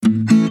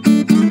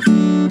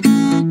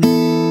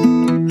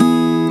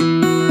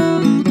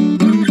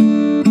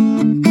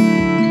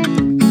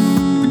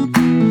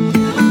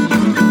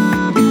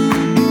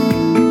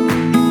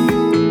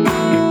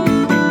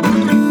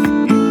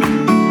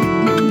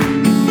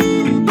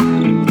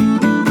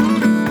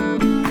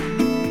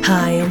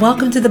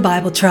welcome to the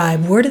Bible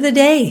Tribe Word of the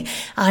Day.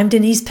 I'm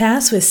Denise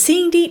Pass with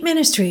Seeing Deep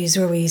Ministries,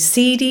 where we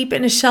see deep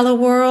in a shallow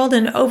world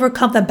and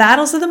overcome the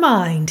battles of the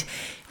mind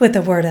with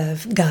the Word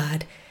of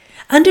God.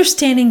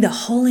 Understanding the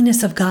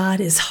holiness of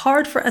God is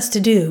hard for us to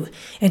do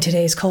in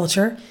today's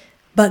culture,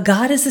 but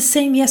God is the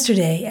same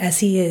yesterday as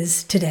He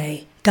is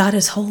today. God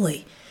is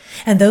holy,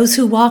 and those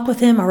who walk with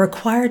Him are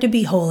required to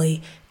be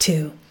holy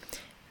too.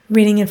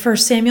 Reading in 1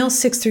 Samuel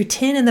 6 through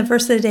 10, and the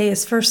verse of the day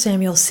is 1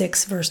 Samuel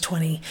 6, verse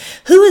 20.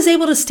 Who is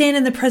able to stand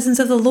in the presence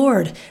of the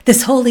Lord,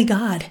 this holy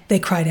God? They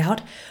cried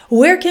out.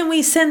 Where can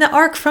we send the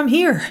ark from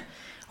here?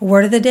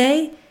 Word of the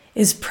day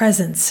is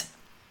presence,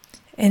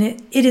 and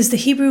it is the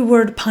Hebrew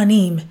word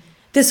paw-neem.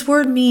 This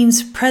word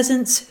means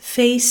presence,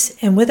 face,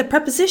 and with a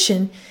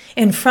preposition,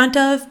 in front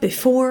of,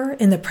 before,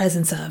 in the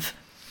presence of.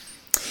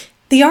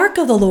 The ark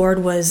of the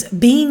Lord was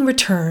being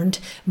returned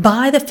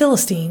by the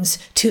Philistines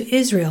to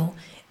Israel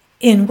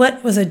in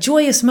what was a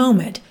joyous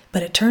moment,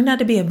 but it turned out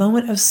to be a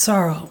moment of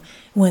sorrow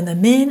when the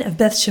men of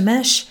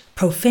Beth-Shemesh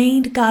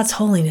profaned God's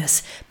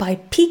holiness by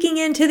peeking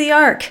into the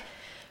ark.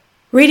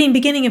 Reading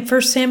beginning in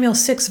 1 Samuel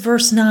 6,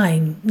 verse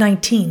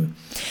 19.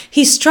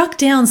 He struck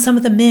down some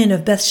of the men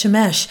of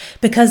Beth-Shemesh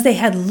because they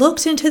had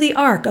looked into the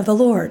ark of the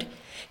Lord.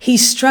 He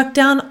struck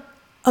down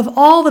of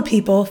all the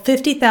people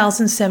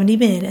 50,070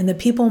 men, and the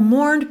people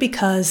mourned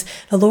because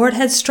the Lord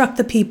had struck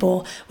the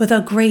people with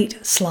a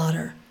great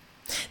slaughter.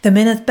 The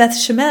men of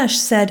Beth-Shemesh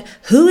said,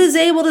 Who is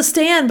able to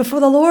stand before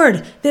the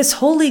Lord, this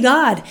holy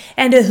God,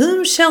 and to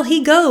whom shall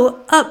he go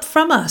up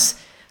from us?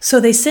 So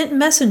they sent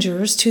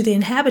messengers to the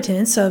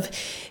inhabitants of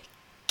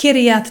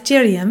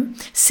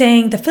Kiriath-Jearim,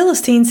 saying, The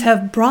Philistines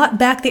have brought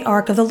back the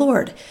ark of the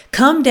Lord.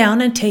 Come down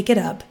and take it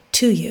up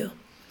to you.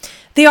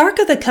 The Ark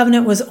of the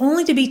Covenant was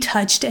only to be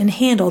touched and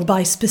handled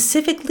by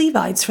specific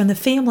Levites from the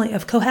family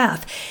of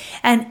Kohath,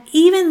 and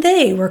even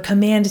they were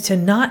commanded to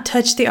not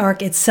touch the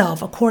ark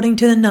itself, according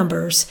to the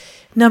Numbers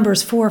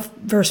 4,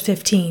 verse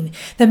 15.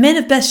 The men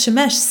of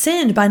Beth-Shemesh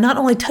sinned by not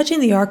only touching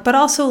the ark, but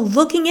also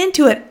looking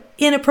into it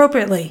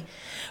inappropriately.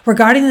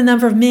 Regarding the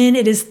number of men,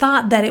 it is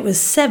thought that it was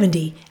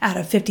 70 out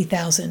of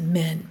 50,000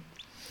 men.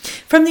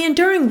 From the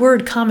Enduring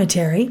Word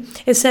commentary,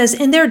 it says,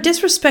 In their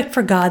disrespect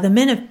for God, the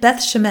men of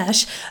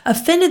Beth-Shemesh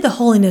offended the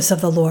holiness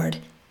of the Lord.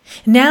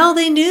 Now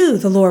they knew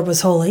the Lord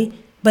was holy,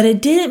 but it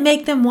didn't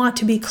make them want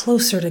to be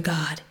closer to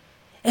God.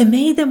 It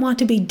made them want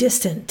to be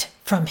distant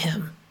from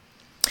Him.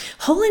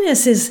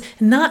 Holiness is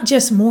not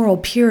just moral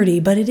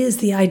purity, but it is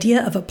the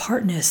idea of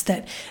apartness,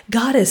 that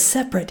God is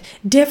separate,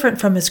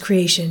 different from His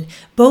creation,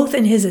 both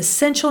in His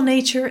essential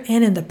nature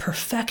and in the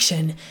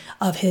perfection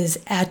of His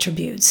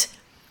attributes.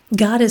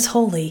 God is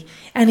holy,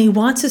 and He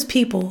wants His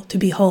people to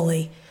be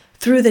holy.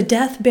 Through the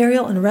death,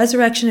 burial, and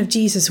resurrection of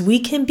Jesus, we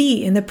can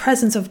be in the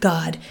presence of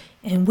God,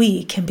 and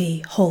we can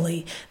be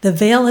holy. The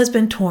veil has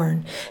been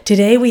torn.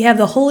 Today we have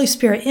the Holy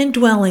Spirit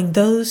indwelling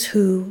those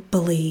who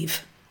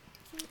believe.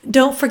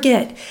 Don't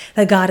forget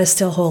that God is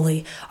still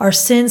holy. Our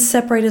sins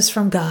separate us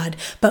from God,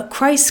 but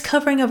Christ's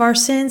covering of our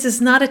sins is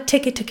not a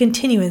ticket to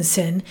continue in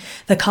sin.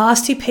 The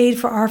cost He paid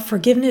for our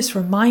forgiveness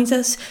reminds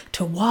us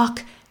to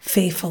walk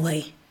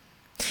faithfully.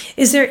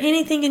 Is there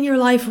anything in your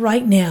life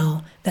right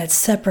now that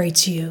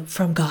separates you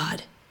from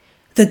God?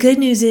 The good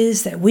news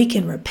is that we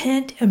can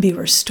repent and be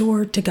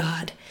restored to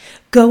God.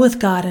 Go with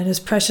God and His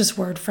precious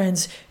word,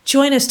 friends.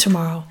 Join us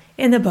tomorrow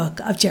in the book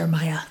of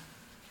Jeremiah.